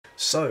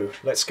So,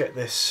 let's get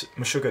this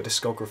MESHUGGAH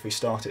discography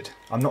started.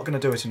 I'm not going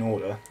to do it in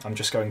order, I'm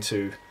just going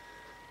to,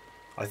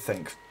 I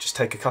think, just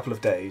take a couple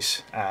of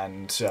days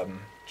and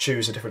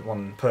choose a different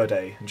one per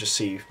day and just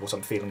see what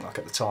I'm feeling like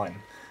at the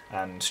time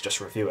and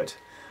just review it.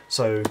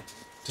 So,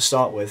 to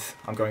start with,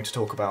 I'm going to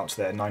talk about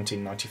their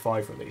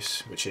 1995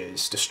 release, which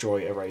is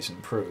Destroy, Erase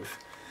and Prove.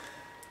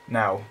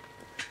 Now,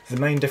 the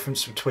main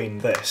difference between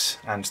this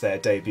and their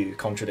debut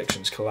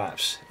Contradictions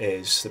Collapse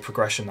is the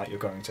progression that you're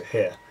going to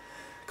hear.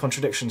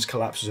 Contradictions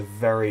Collapse is a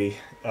very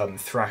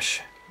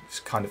thrash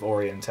kind of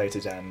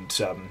orientated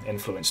and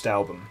influenced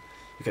album.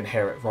 You can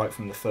hear it right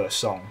from the first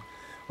song,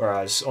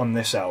 whereas on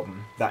this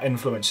album that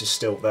influence is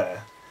still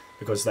there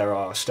because there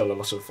are still a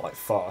lot of like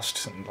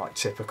fast and like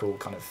typical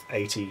kind of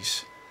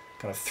 80s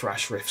kind of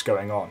thrash riffs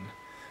going on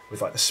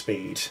with like the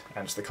speed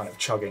and the kind of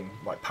chugging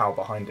like power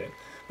behind it.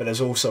 But there's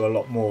also a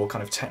lot more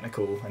kind of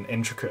technical and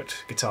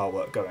intricate guitar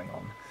work going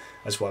on,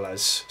 as well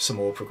as some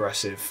more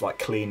progressive like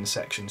clean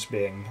sections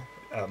being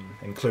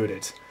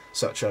included,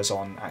 such as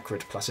on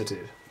Acrid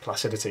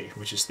Placidity,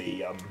 which is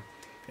the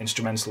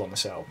instrumental on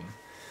this album.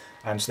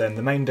 And then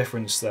the main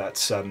difference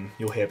that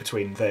you'll hear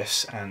between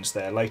this and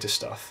their later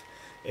stuff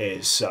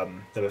is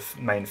the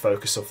main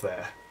focus of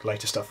their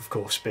later stuff, of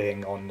course,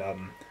 being on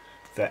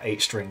their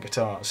 8-string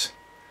guitars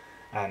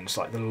and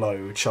like the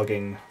low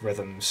chugging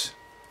rhythms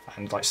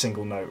and like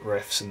single note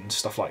riffs and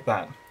stuff like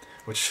that,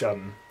 which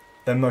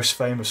they're most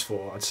famous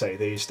for, I'd say,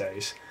 these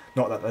days.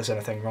 Not that there's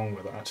anything wrong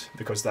with that,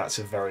 because that's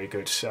a very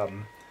good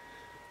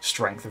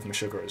strength of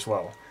MESHUGGAH as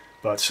well.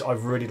 But I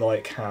really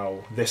like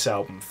how this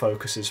album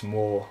focuses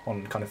more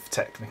on kind of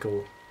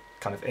technical,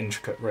 kind of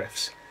intricate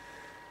riffs.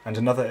 And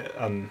another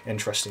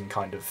interesting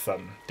kind of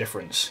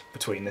difference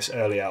between this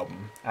early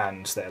album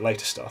and their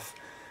later stuff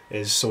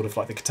is sort of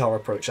like the guitar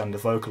approach and the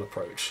vocal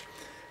approach.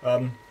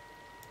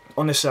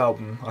 On this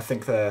album, I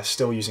think they're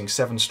still using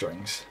 7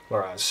 strings,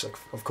 whereas,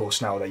 of course,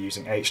 now they're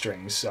using 8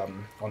 strings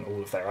on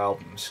all of their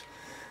albums.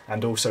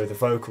 And also the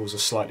vocals are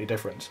slightly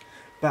different.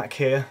 Back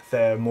here,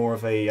 they're more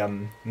of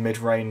a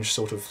mid-range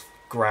sort of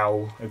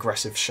growl,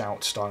 aggressive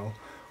shout style,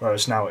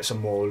 whereas now it's a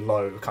more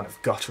low, kind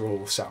of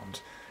guttural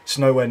sound. It's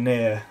nowhere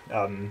near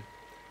the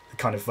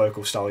kind of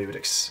vocal style you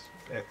would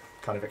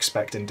kind of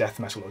expect in death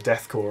metal or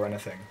deathcore or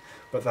anything,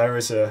 but there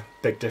is a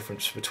big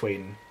difference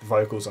between the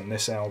vocals on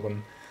this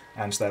album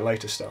and their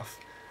later stuff.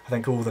 I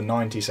think all the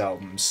 90s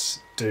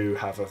albums do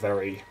have a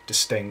very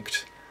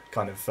distinct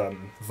kind of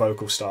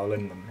vocal style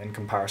in them in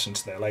comparison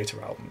to their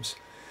later albums.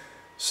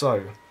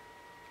 So,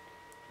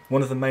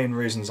 one of the main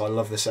reasons I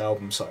love this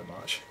album so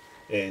much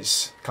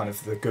is kind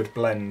of the good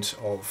blend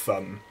of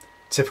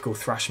typical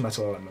thrash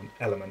metal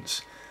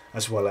elements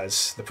as well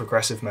as the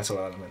progressive metal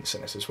elements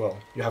in it as well.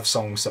 You have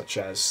songs such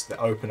as the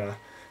opener,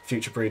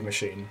 Future Breed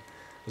Machine,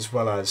 as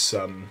well as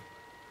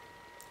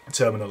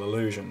Terminal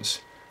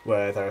Illusions,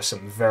 where there are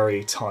some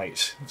very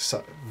tight,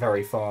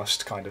 very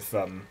fast kind of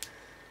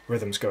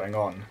rhythms going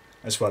on,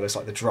 as well as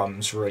like the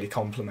drums really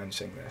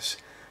complementing this.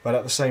 But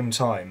at the same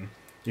time,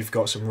 you've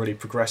got some really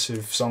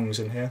progressive songs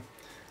in here.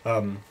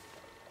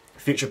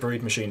 Future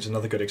Breed Machine's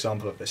another good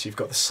example of this. You've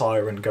got the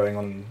siren going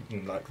on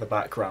in like the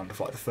background of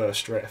like the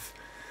first riff,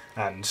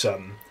 and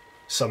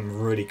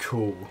some really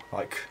cool,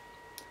 like,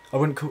 I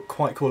wouldn't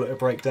quite call it a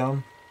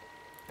breakdown,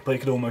 but you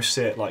could almost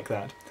see it like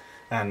that.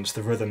 And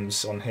the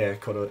rhythms on here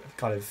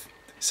kind of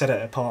set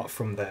it apart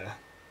from their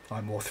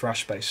like more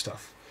thrash-based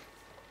stuff.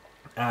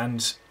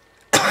 And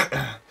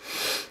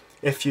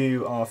if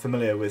you are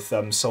familiar with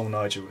Soul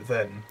Niger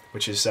Within,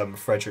 which is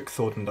Frederick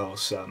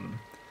Thorndale's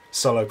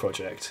solo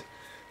project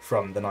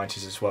from the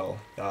 90s as well,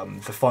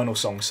 the final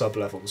song,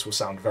 Sublevels, will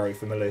sound very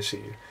familiar to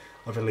you.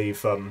 I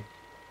believe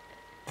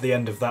the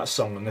end of that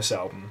song on this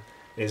album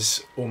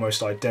is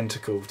almost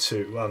identical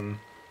to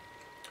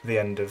the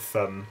end of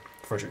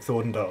Frederick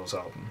Thorndale's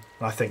album,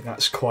 and I think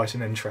that's quite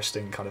an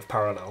interesting kind of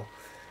parallel.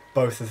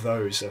 Both of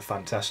those are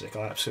fantastic.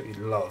 I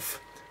absolutely love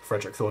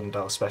Frederick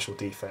Thorndale's Special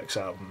Defects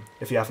album.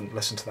 If you haven't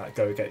listened to that,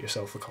 go get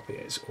yourself a copy.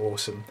 It's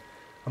awesome.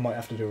 I might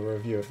have to do a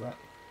review of that.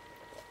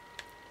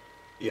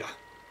 Yeah,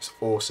 it's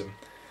awesome.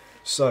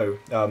 So,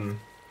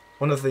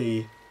 one of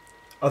the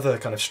other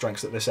kind of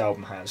strengths that this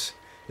album has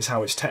is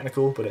how it's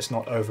technical, but it's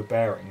not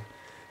overbearing.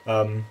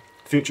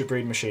 Future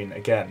Breed Machine,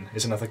 again,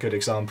 is another good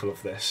example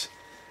of this.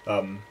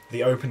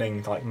 The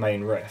opening like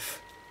main riff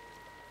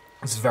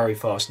is very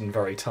fast and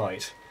very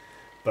tight,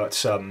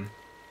 but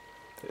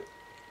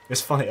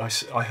it's funny,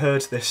 I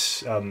heard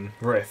this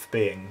riff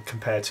being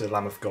compared to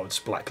Lamb of God's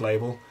Black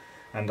Label,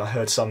 and I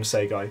heard some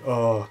say,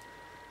 oh,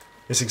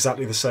 it's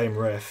exactly the same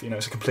riff, you know,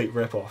 it's a complete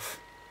rip-off.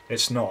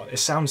 It's not. It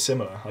sounds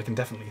similar, I can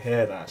definitely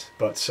hear that,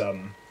 but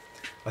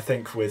I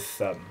think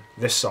with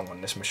this song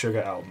on this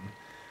MESHUGGAH album,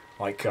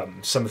 like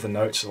some of the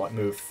notes are like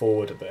moved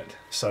forward a bit,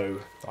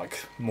 so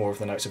like more of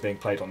the notes are being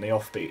played on the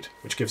offbeat,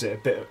 which gives it a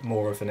bit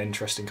more of an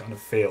interesting kind of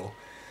feel.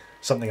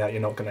 Something that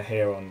you're not going to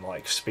hear on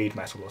like speed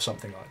metal or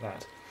something like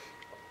that.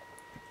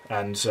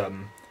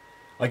 And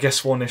I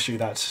guess one issue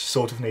that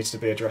sort of needs to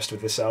be addressed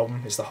with this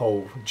album is the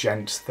whole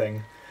gent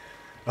thing.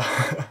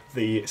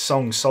 The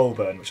song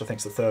Soulburn, which I think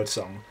is the third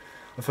song,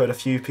 I I've heard a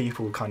few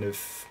people kind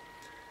of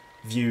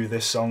view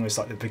this song as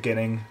like the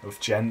beginning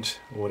of Gent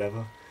or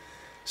whatever.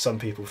 Some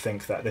people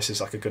think that this is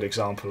like a good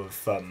example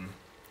of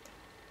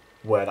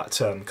where that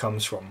term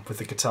comes from, with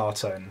the guitar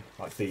tone,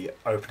 like the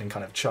opening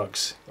kind of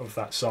chugs of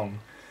that song.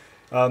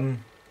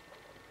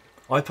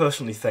 I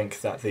personally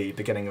think that the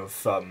beginning of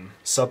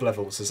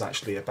Sublevels is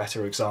actually a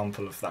better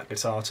example of that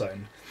guitar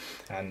tone,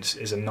 and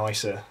is a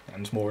nicer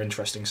and more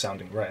interesting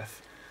sounding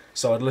riff.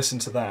 So I'd listen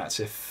to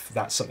that if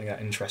that's something that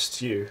interests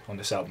you on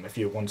this album, if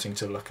you're wanting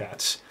to look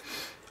at,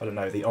 I don't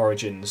know, the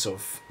origins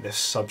of this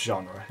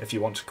subgenre, if you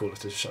want to call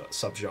it a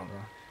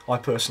subgenre. I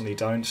personally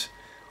don't.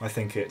 I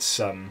think it's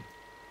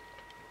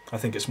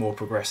more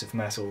progressive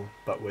metal,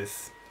 but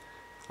with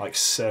like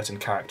certain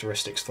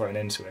characteristics thrown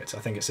into it. I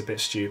think it's a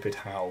bit stupid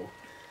how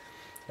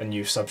a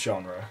new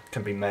subgenre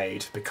can be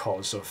made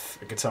because of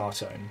a guitar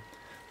tone,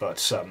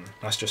 but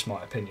that's just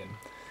my opinion.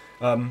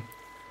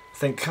 I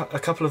think a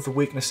couple of the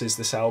weaknesses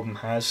this album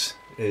has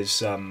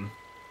is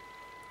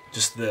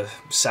just the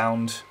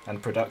sound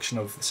and production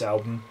of this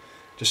album,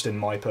 just in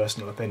my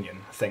personal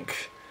opinion. I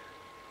think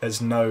there's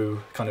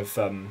no kind of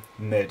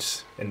mid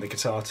in the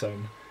guitar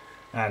tone,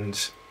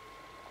 and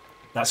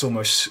that's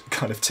almost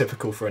kind of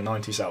typical for a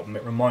 90s album.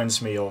 It reminds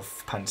me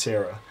of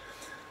Pantera,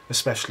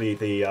 especially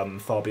the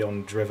Far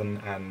Beyond Driven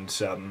and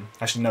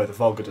the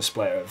Vulgar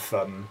Display of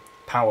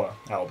Power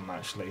album.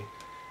 Actually,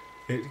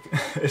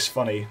 it's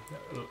funny.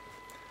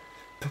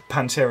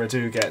 Pantera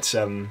do get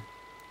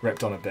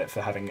ripped on a bit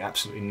for having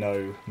absolutely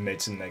no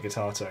mids in their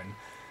guitar tone,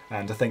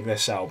 and I think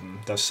this album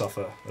does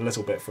suffer a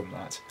little bit from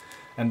that.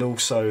 And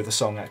also the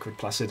song Acrid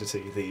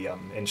Placidity, the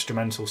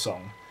instrumental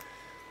song.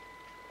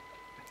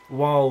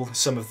 While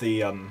some of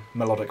the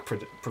melodic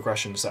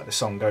progressions that the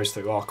song goes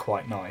through are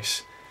quite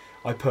nice,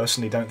 I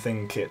personally don't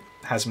think it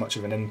has much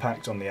of an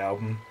impact on the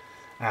album,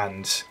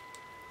 and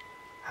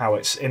how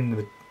it's in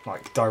the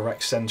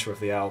direct centre of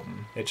the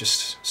album, it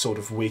just sort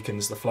of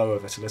weakens the flow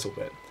of it a little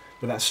bit.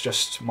 But that's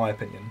just my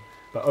opinion.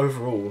 But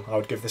overall, I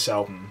would give this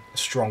album a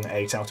strong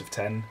 8 out of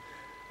 10.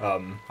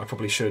 I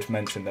probably should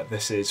mention that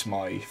this is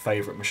my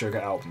favourite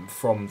Meshuggah album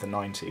from the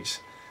 90s.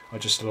 I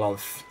just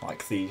love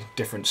the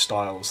different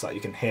styles that you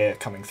can hear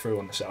coming through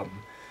on this album,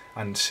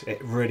 and it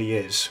really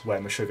is where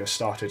Meshuggah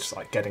started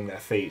getting their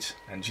feet,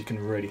 and you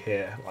can really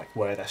hear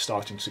where they're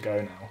starting to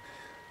go now.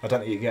 I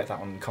don't think you get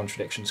that on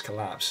Contradictions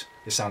Collapse.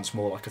 It sounds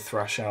more like a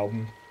thrash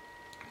album,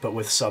 but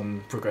with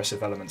some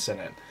progressive elements in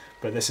it.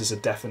 But this is a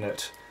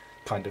definite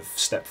kind of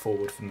step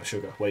forward from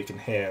Meshuggah, where you can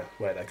hear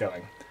where they're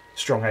going.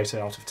 Strong 8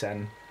 out of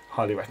 10.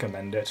 Highly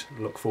recommend it.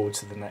 Look forward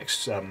to the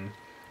next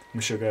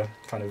Meshuggah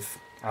kind of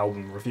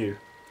album review.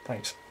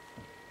 Thanks.